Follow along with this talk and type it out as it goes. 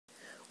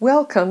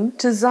Welcome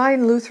to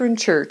Zion Lutheran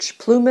Church,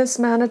 Plumas,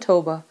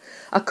 Manitoba,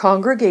 a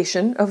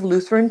congregation of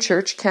Lutheran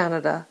Church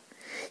Canada.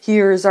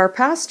 Here is our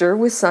pastor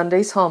with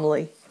Sunday's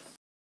homily.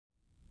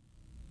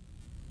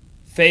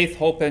 Faith,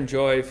 hope, and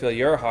joy fill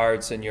your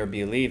hearts and your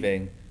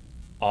believing.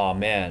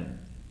 Amen.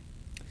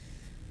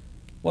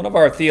 One of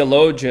our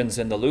theologians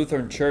in the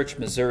Lutheran Church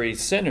Missouri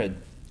Synod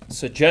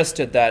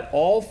suggested that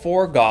all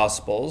four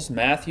Gospels,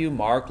 Matthew,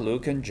 Mark,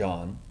 Luke, and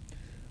John,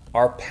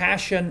 are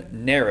passion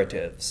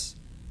narratives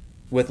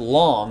with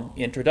long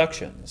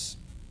introductions.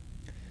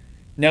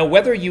 Now,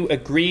 whether you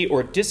agree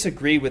or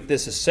disagree with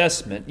this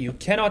assessment, you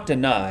cannot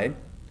deny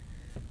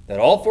that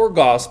all four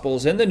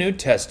Gospels in the New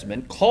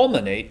Testament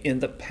culminate in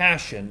the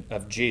passion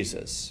of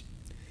Jesus,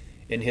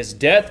 in his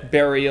death,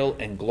 burial,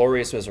 and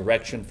glorious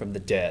resurrection from the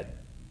dead.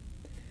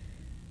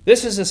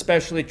 This is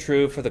especially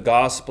true for the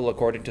Gospel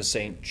according to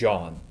St.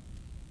 John.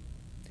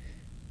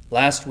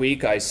 Last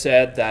week I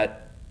said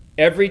that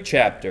every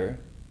chapter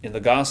in the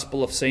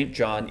Gospel of St.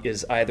 John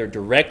is either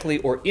directly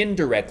or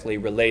indirectly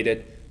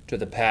related to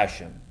the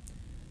Passion.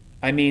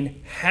 I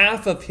mean,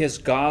 half of his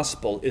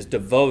Gospel is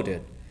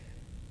devoted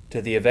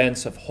to the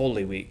events of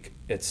Holy Week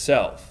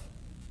itself,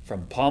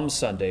 from Palm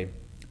Sunday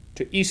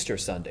to Easter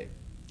Sunday.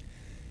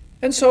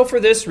 And so for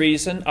this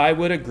reason, I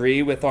would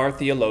agree with our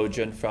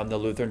theologian from the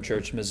Lutheran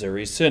Church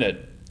Missouri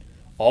Synod.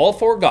 All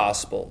four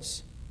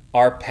Gospels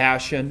are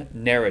passion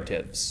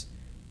narratives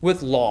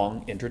with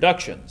long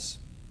introductions.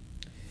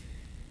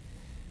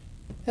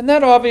 And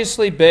that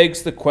obviously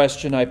begs the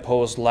question I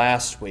posed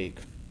last week.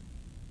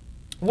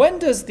 When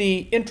does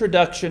the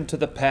introduction to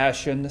the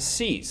Passion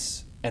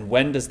cease? And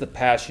when does the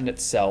Passion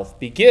itself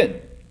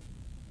begin?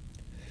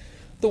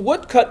 The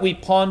woodcut we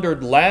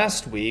pondered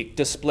last week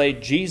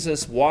displayed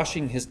Jesus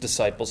washing his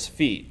disciples'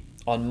 feet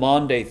on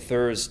Maundy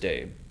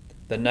Thursday,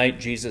 the night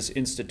Jesus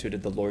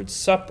instituted the Lord's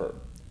Supper.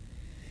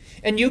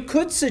 And you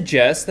could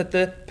suggest that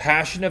the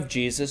Passion of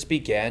Jesus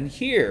began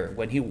here,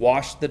 when he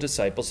washed the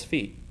disciples'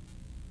 feet.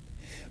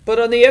 But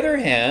on the other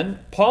hand,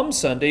 Palm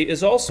Sunday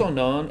is also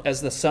known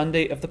as the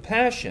Sunday of the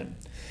Passion,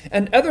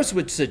 and others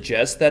would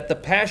suggest that the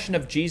Passion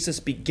of Jesus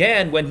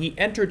began when he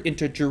entered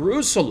into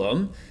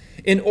Jerusalem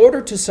in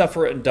order to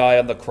suffer and die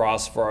on the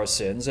cross for our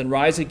sins and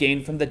rise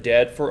again from the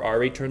dead for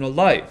our eternal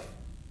life.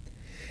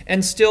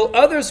 And still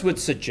others would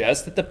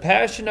suggest that the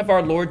Passion of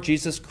our Lord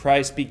Jesus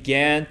Christ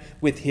began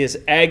with his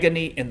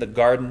agony in the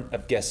Garden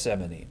of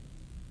Gethsemane,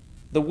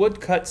 the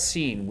woodcut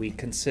scene we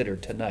consider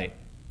tonight.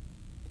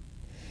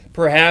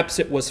 Perhaps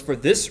it was for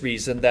this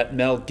reason that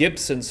Mel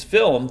Gibson's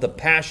film, The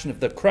Passion of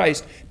the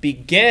Christ,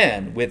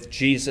 began with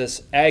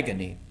Jesus'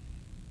 agony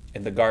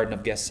in the Garden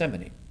of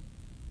Gethsemane.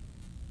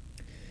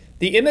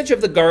 The image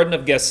of the Garden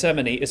of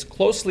Gethsemane is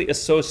closely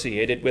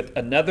associated with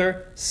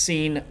another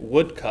scene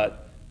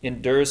woodcut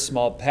in Durer's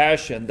Small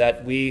Passion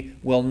that we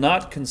will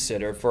not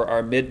consider for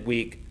our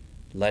midweek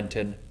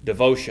Lenten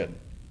devotion.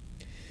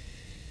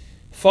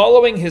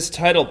 Following his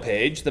title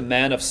page, The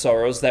Man of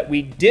Sorrows, that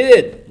we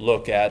did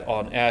look at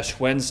on Ash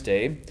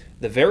Wednesday,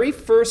 the very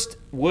first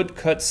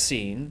woodcut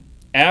scene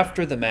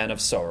after The Man of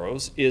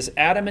Sorrows is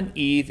Adam and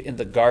Eve in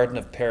the Garden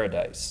of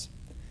Paradise,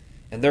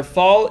 and their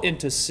fall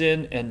into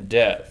sin and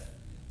death,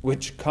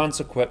 which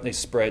consequently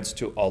spreads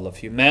to all of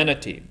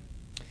humanity.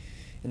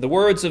 In the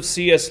words of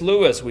C.S.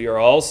 Lewis, we are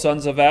all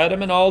sons of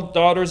Adam and all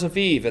daughters of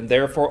Eve, and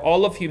therefore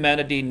all of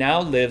humanity now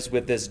lives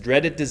with this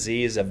dreaded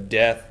disease of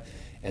death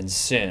and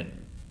sin.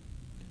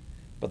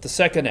 But the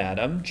second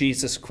Adam,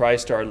 Jesus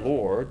Christ our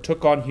Lord,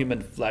 took on human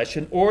flesh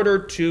in order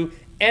to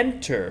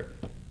enter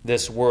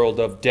this world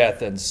of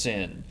death and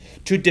sin,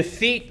 to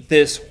defeat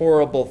this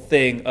horrible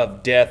thing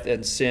of death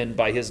and sin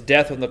by his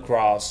death on the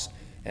cross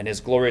and his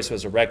glorious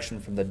resurrection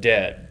from the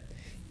dead.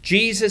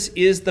 Jesus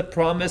is the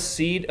promised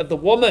seed of the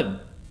woman,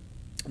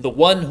 the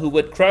one who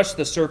would crush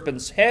the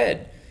serpent's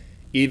head,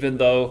 even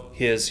though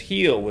his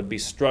heel would be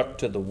struck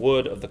to the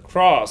wood of the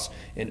cross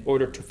in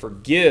order to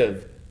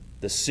forgive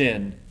the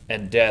sin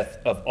and death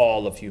of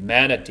all of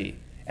humanity,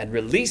 and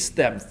release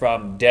them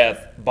from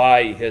death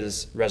by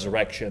his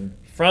resurrection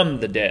from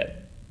the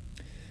dead.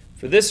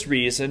 For this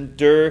reason,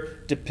 Durer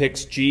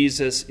depicts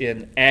Jesus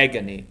in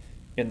agony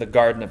in the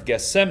Garden of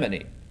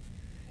Gethsemane.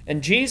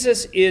 And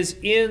Jesus is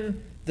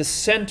in the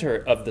center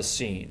of the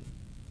scene,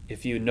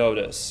 if you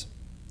notice.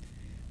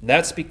 And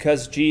that's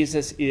because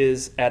Jesus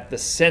is at the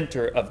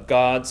center of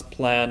God's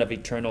plan of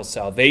eternal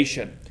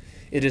salvation.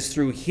 It is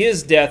through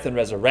his death and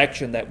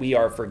resurrection that we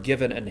are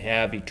forgiven and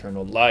have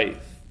eternal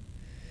life.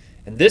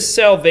 And this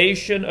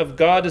salvation of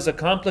God is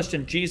accomplished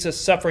in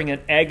Jesus' suffering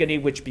and agony,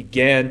 which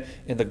began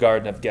in the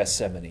Garden of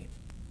Gethsemane.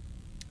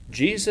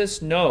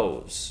 Jesus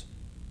knows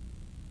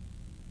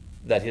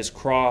that his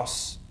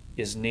cross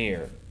is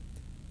near,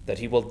 that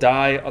he will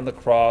die on the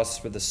cross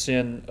for the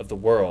sin of the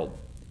world.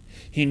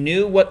 He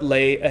knew what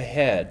lay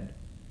ahead.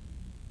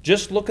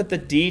 Just look at the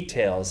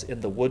details in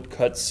the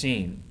woodcut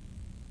scene.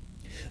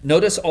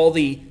 Notice all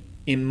the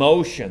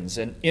emotions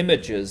and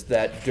images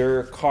that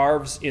Durer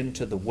carves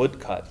into the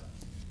woodcut.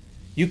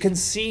 You can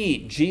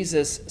see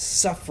Jesus'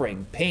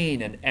 suffering,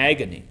 pain, and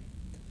agony.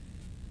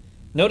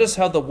 Notice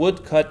how the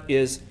woodcut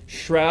is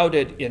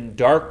shrouded in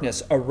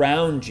darkness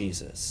around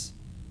Jesus.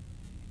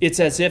 It's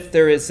as if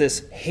there is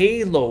this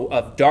halo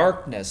of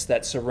darkness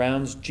that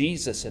surrounds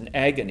Jesus in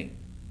agony.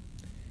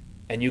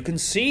 And you can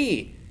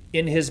see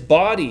in his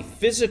body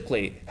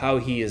physically how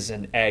he is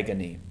in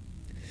agony.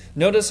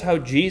 Notice how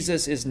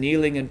Jesus is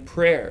kneeling in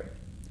prayer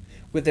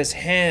with his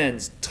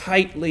hands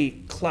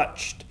tightly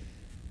clutched,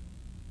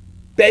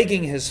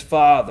 begging his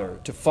Father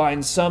to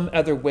find some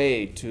other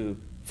way to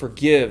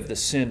forgive the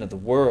sin of the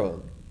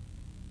world,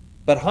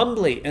 but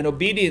humbly and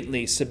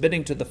obediently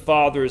submitting to the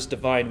Father's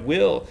divine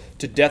will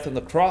to death on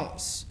the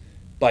cross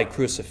by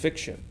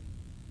crucifixion.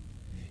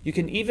 You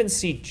can even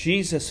see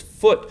Jesus'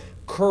 foot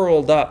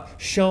curled up,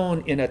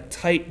 shown in a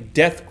tight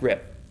death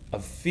grip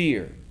of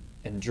fear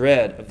and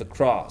dread of the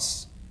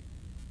cross,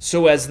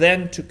 so as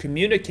then to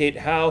communicate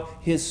how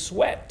his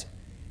sweat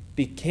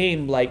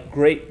became like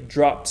great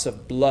drops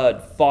of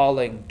blood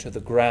falling to the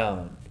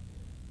ground,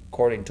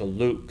 according to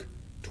Luke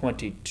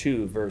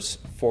 22, verse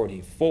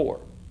 44.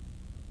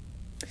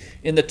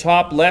 In the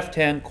top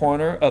left-hand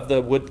corner of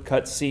the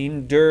woodcut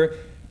scene, Durer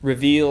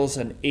reveals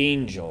an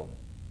angel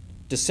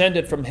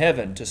descended from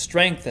heaven to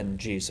strengthen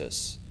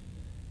Jesus.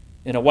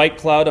 In a white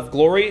cloud of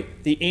glory,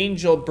 the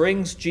angel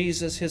brings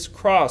Jesus his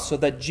cross so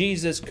that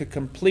Jesus could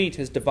complete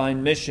his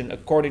divine mission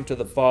according to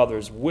the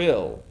Father's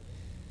will.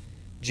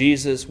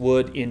 Jesus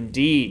would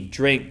indeed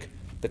drink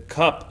the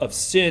cup of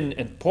sin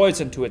and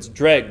poison to its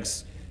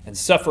dregs and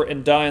suffer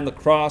and die on the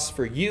cross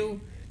for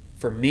you,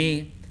 for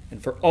me,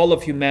 and for all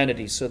of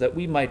humanity, so that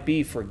we might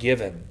be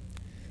forgiven,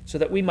 so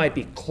that we might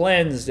be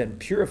cleansed and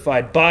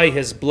purified by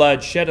his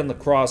blood shed on the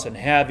cross and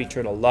have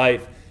eternal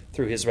life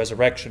through his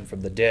resurrection from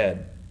the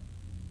dead.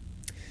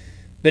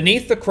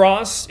 Beneath the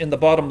cross, in the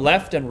bottom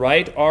left and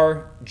right,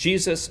 are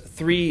Jesus'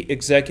 three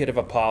executive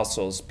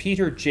apostles,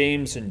 Peter,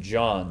 James, and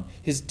John,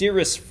 his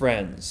dearest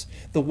friends,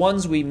 the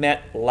ones we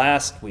met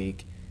last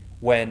week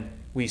when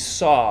we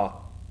saw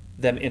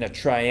them in a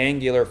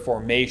triangular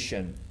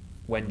formation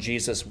when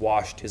Jesus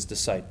washed his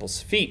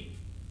disciples' feet.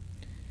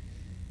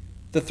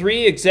 The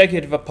three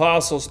executive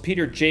apostles,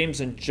 Peter,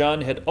 James, and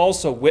John, had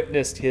also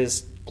witnessed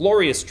his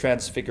glorious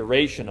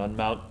transfiguration on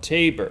Mount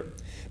Tabor.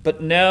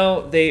 But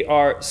now they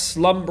are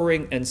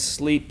slumbering and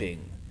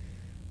sleeping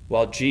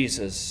while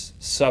Jesus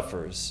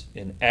suffers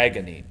in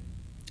agony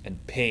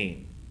and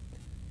pain,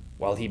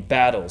 while he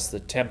battles the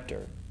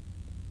tempter.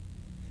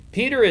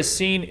 Peter is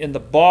seen in the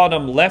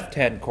bottom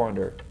left-hand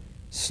corner,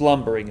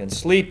 slumbering and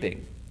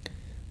sleeping.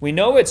 We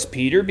know it's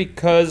Peter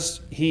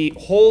because he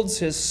holds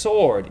his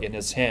sword in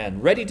his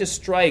hand, ready to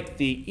strike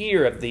the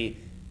ear of the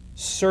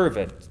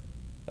servant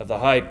of the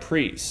high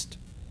priest,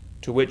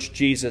 to which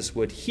Jesus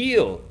would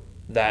heal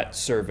that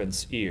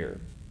servant's ear.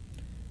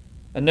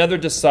 Another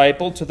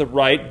disciple to the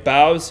right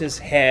bows his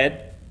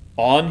head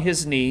on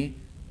his knee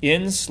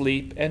in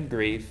sleep and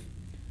grief,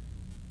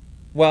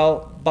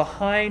 while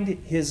behind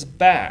his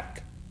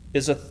back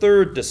is a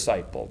third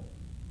disciple,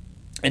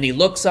 and he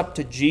looks up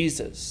to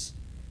Jesus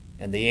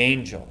and the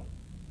angel.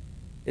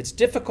 It's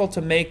difficult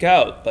to make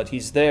out, but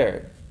he's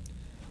there.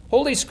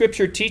 Holy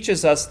Scripture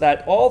teaches us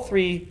that all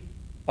three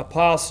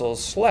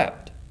apostles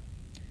slept,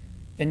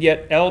 and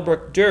yet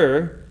Albrecht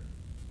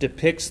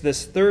depicts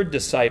this third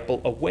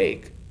disciple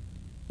awake,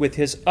 with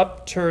his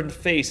upturned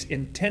face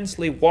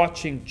intensely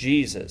watching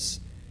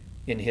Jesus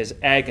in his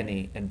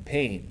agony and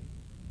pain.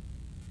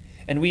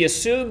 And we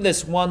assume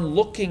this one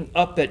looking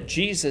up at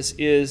Jesus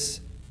is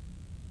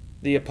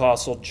the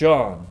Apostle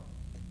John,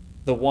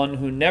 the one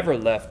who never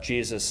left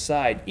Jesus'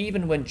 side,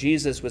 even when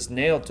Jesus was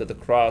nailed to the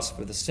cross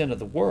for the sin of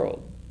the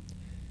world.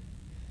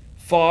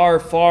 Far,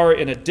 far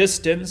in a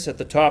distance, at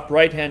the top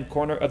right-hand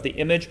corner of the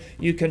image,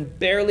 you can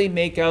barely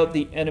make out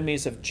the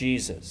enemies of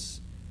Jesus.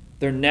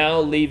 They're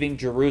now leaving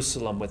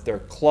Jerusalem with their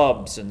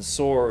clubs and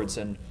swords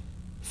and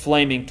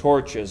flaming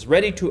torches,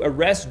 ready to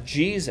arrest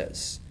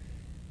Jesus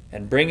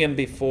and bring him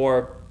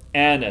before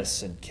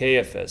Annas and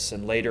Caiaphas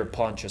and later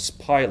Pontius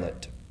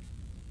Pilate.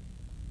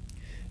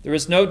 There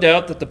is no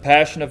doubt that the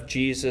passion of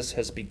Jesus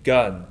has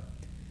begun.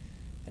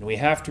 And we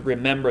have to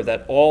remember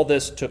that all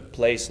this took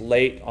place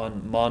late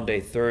on Maundy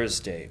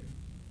Thursday.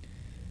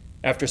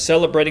 After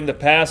celebrating the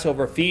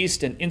Passover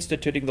feast and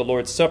instituting the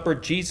Lord's Supper,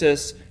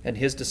 Jesus and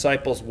his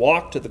disciples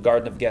walked to the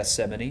Garden of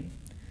Gethsemane,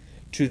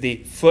 to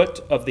the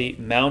foot of the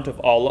Mount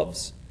of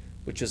Olives,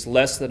 which is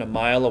less than a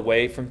mile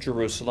away from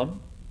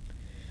Jerusalem.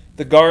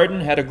 The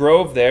garden had a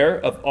grove there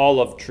of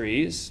olive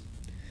trees,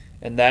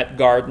 and that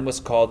garden was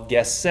called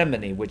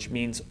Gethsemane, which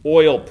means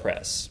oil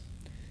press.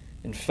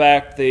 In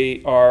fact,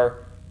 they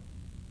are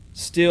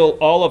still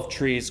olive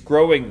trees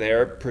growing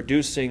there,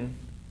 producing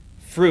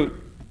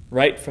fruit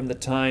right from the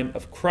time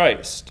of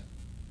Christ.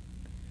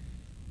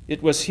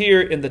 It was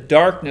here in the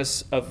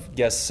darkness of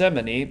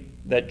Gethsemane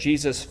that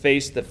Jesus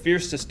faced the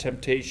fiercest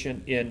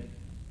temptation in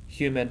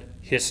human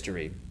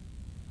history.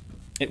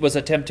 It was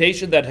a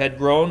temptation that had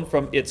grown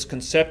from its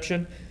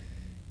conception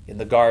in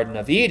the Garden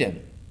of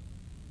Eden.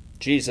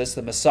 Jesus,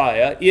 the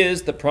Messiah,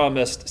 is the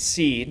promised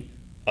seed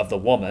of the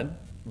woman,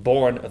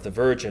 born of the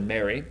Virgin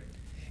Mary.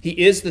 He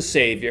is the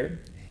Savior.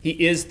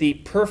 He is the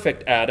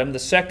perfect Adam, the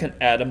second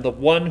Adam, the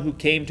one who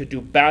came to do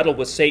battle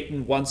with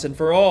Satan once and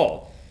for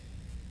all.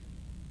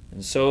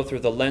 And so, through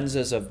the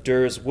lenses of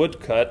Durer's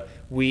woodcut,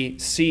 we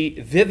see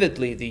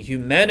vividly the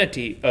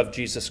humanity of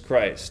Jesus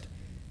Christ.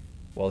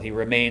 While he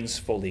remains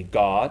fully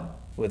God,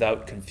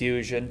 without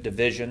confusion,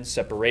 division,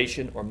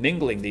 separation, or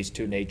mingling these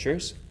two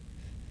natures,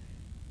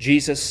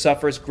 Jesus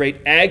suffers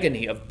great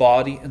agony of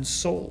body and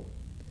soul,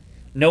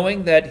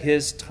 knowing that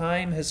his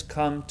time has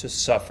come to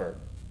suffer,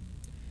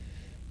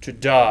 to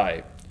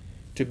die,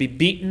 to be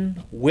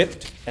beaten,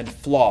 whipped, and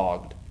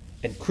flogged,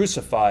 and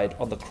crucified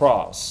on the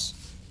cross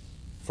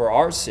for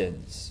our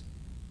sins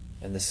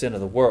and the sin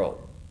of the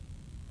world.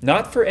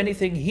 Not for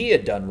anything he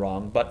had done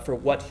wrong, but for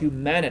what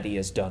humanity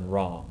has done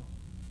wrong.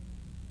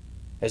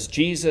 As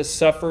Jesus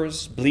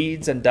suffers,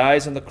 bleeds, and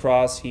dies on the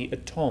cross, he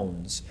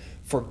atones,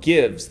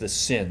 forgives the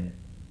sin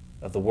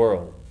of the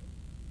world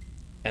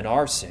and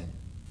our sin.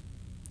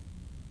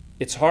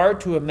 It's hard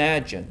to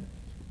imagine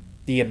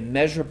the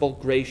immeasurable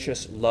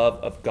gracious love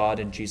of God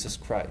in Jesus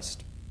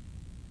Christ.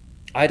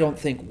 I don't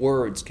think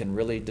words can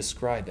really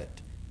describe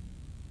it.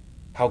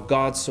 How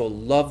God so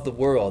loved the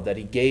world that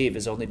he gave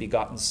his only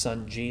begotten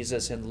Son,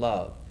 Jesus, in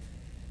love,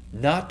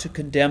 not to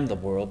condemn the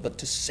world, but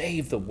to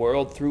save the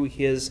world through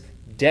his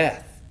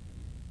death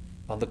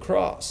on the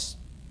cross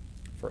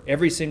for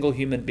every single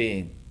human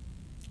being,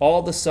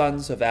 all the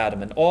sons of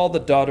Adam and all the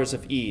daughters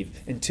of Eve,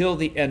 until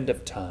the end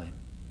of time.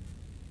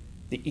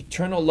 The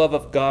eternal love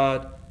of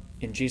God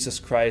in Jesus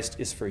Christ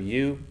is for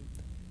you,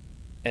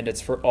 and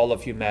it's for all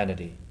of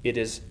humanity. It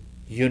is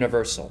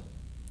universal.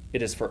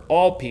 It is for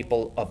all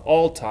people of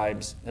all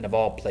times and of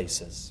all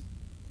places.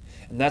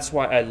 And that's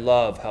why I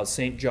love how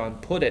St. John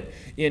put it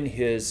in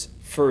his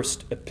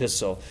first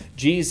epistle.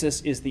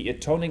 Jesus is the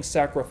atoning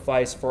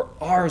sacrifice for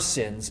our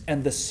sins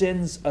and the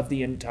sins of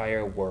the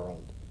entire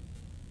world.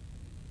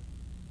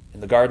 In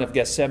the Garden of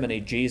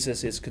Gethsemane,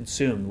 Jesus is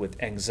consumed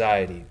with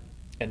anxiety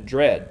and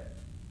dread.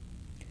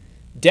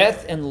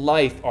 Death and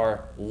life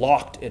are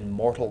locked in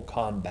mortal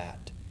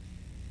combat,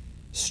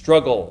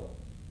 struggle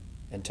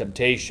and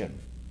temptation.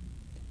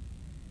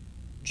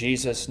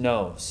 Jesus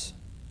knows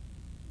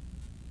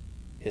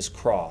his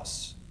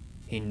cross.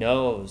 He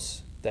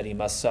knows that he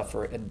must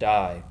suffer and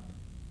die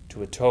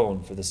to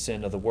atone for the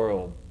sin of the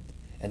world.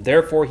 And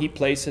therefore he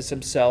places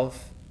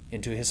himself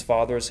into his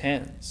Father's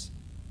hands.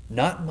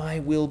 Not my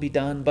will be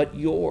done, but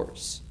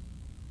yours.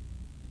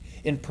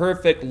 In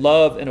perfect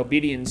love and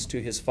obedience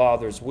to his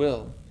Father's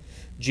will,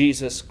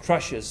 Jesus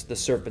crushes the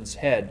serpent's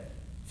head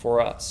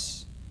for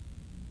us.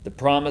 The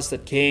promise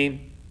that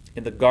came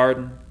in the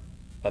Garden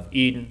of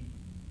Eden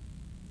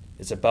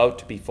is about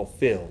to be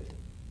fulfilled,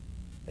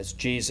 as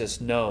Jesus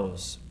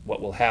knows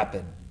what will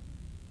happen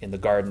in the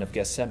Garden of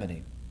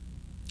Gethsemane.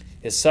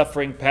 His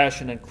suffering,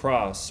 passion, and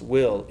cross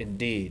will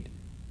indeed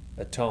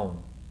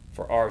atone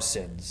for our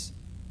sins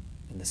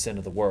and the sin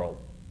of the world.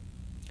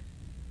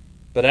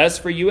 But as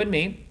for you and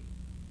me,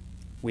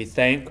 we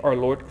thank our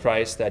Lord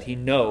Christ that he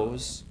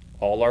knows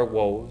all our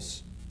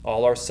woes,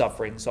 all our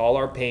sufferings, all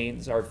our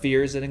pains, our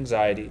fears and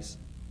anxieties.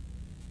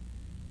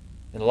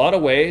 In a lot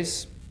of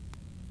ways,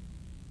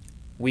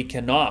 we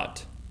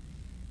cannot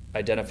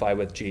identify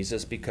with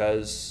Jesus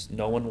because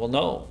no one will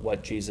know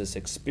what Jesus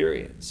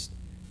experienced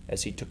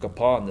as he took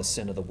upon the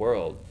sin of the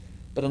world.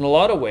 But in a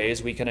lot of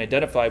ways, we can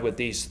identify with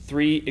these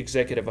three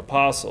executive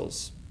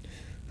apostles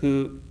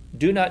who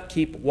do not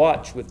keep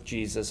watch with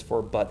Jesus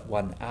for but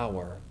 1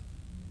 hour.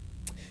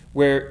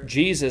 Where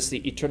Jesus,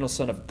 the eternal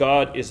Son of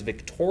God, is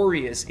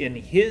victorious in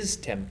his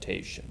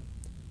temptation.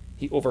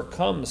 He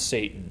overcomes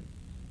Satan,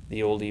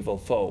 the old evil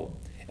foe,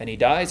 and he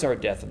dies our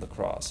death on the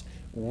cross.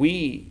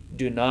 We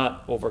do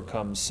not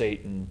overcome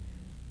Satan,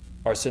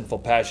 our sinful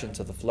passions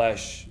of the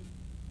flesh,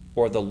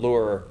 or the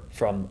lure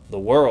from the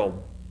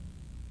world.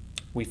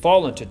 We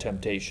fall into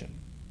temptation.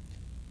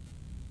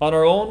 On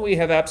our own, we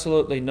have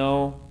absolutely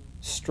no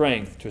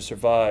strength to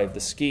survive the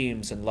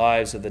schemes and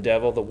lies of the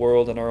devil, the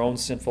world, and our own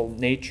sinful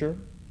nature.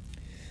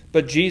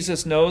 But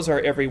Jesus knows our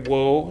every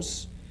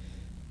woes,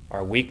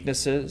 our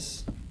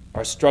weaknesses,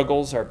 our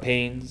struggles, our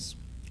pains,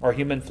 our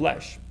human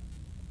flesh.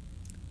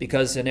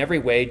 Because in every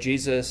way,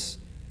 Jesus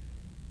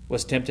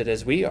was tempted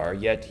as we are,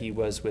 yet he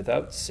was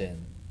without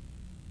sin.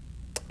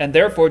 And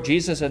therefore,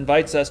 Jesus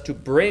invites us to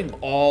bring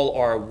all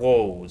our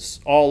woes,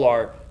 all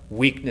our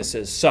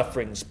weaknesses,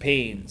 sufferings,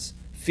 pains,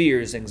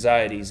 fears,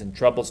 anxieties, and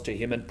troubles to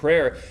him in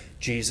prayer.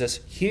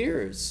 Jesus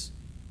hears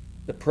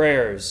the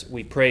prayers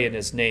we pray in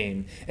his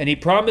name, and he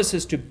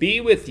promises to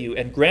be with you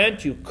and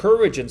grant you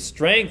courage and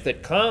strength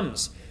that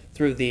comes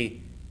through the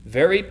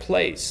very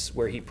place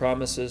where he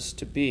promises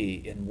to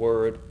be in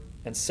word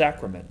and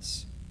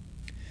sacraments.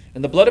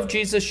 And the blood of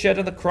Jesus shed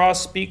on the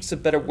cross speaks a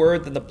better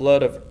word than the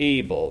blood of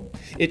Abel.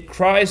 It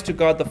cries to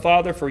God the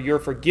Father for your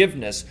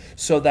forgiveness,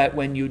 so that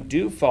when you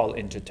do fall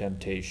into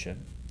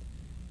temptation,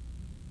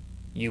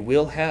 you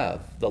will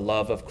have the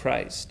love of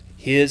Christ,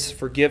 his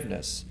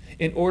forgiveness,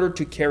 in order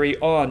to carry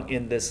on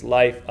in this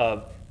life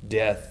of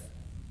death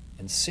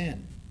and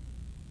sin.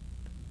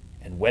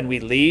 And when we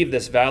leave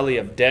this valley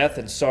of death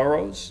and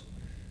sorrows,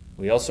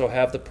 We also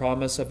have the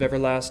promise of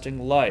everlasting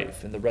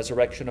life and the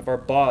resurrection of our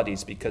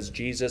bodies, because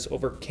Jesus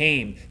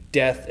overcame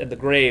death and the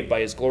grave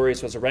by his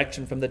glorious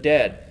resurrection from the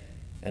dead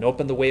and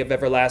opened the way of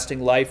everlasting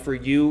life for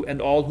you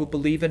and all who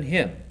believe in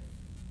him.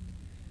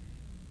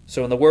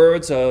 So in the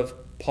words of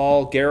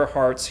Paul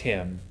Gerhardt's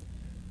hymn,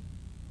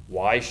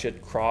 "Why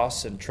should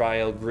cross and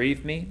trial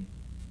grieve me?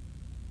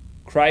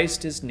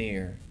 Christ is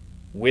near,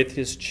 with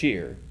his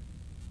cheer.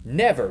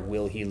 Never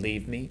will he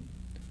leave me.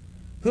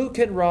 Who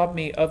can rob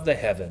me of the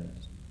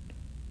heavens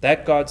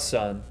that God's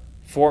Son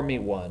for me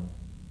won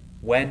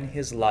when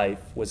his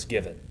life was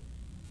given?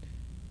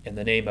 In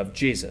the name of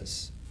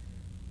Jesus,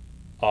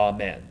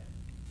 Amen."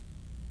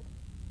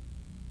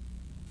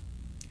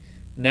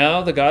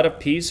 Now the God of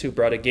peace, who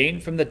brought again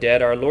from the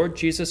dead our Lord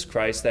Jesus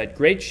Christ, that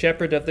great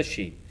shepherd of the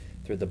sheep,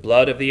 through the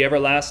blood of the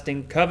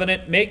everlasting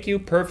covenant, make you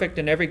perfect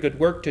in every good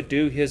work to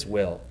do his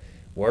will,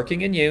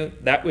 working in you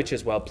that which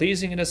is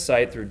well-pleasing in his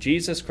sight, through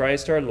Jesus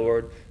Christ our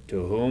Lord,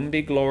 to whom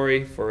be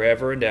glory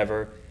forever and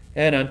ever,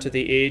 and unto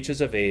the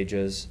ages of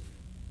ages.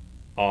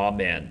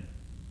 Amen.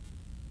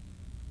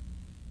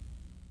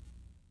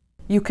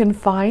 You can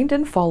find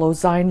and follow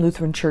Zion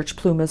Lutheran Church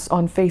Plumas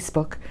on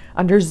Facebook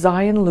under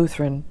Zion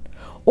Lutheran,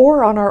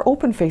 or on our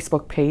open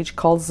Facebook page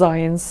called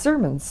Zion's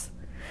Sermons.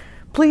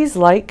 Please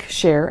like,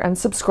 share, and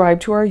subscribe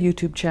to our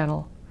YouTube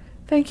channel.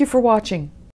 Thank you for watching.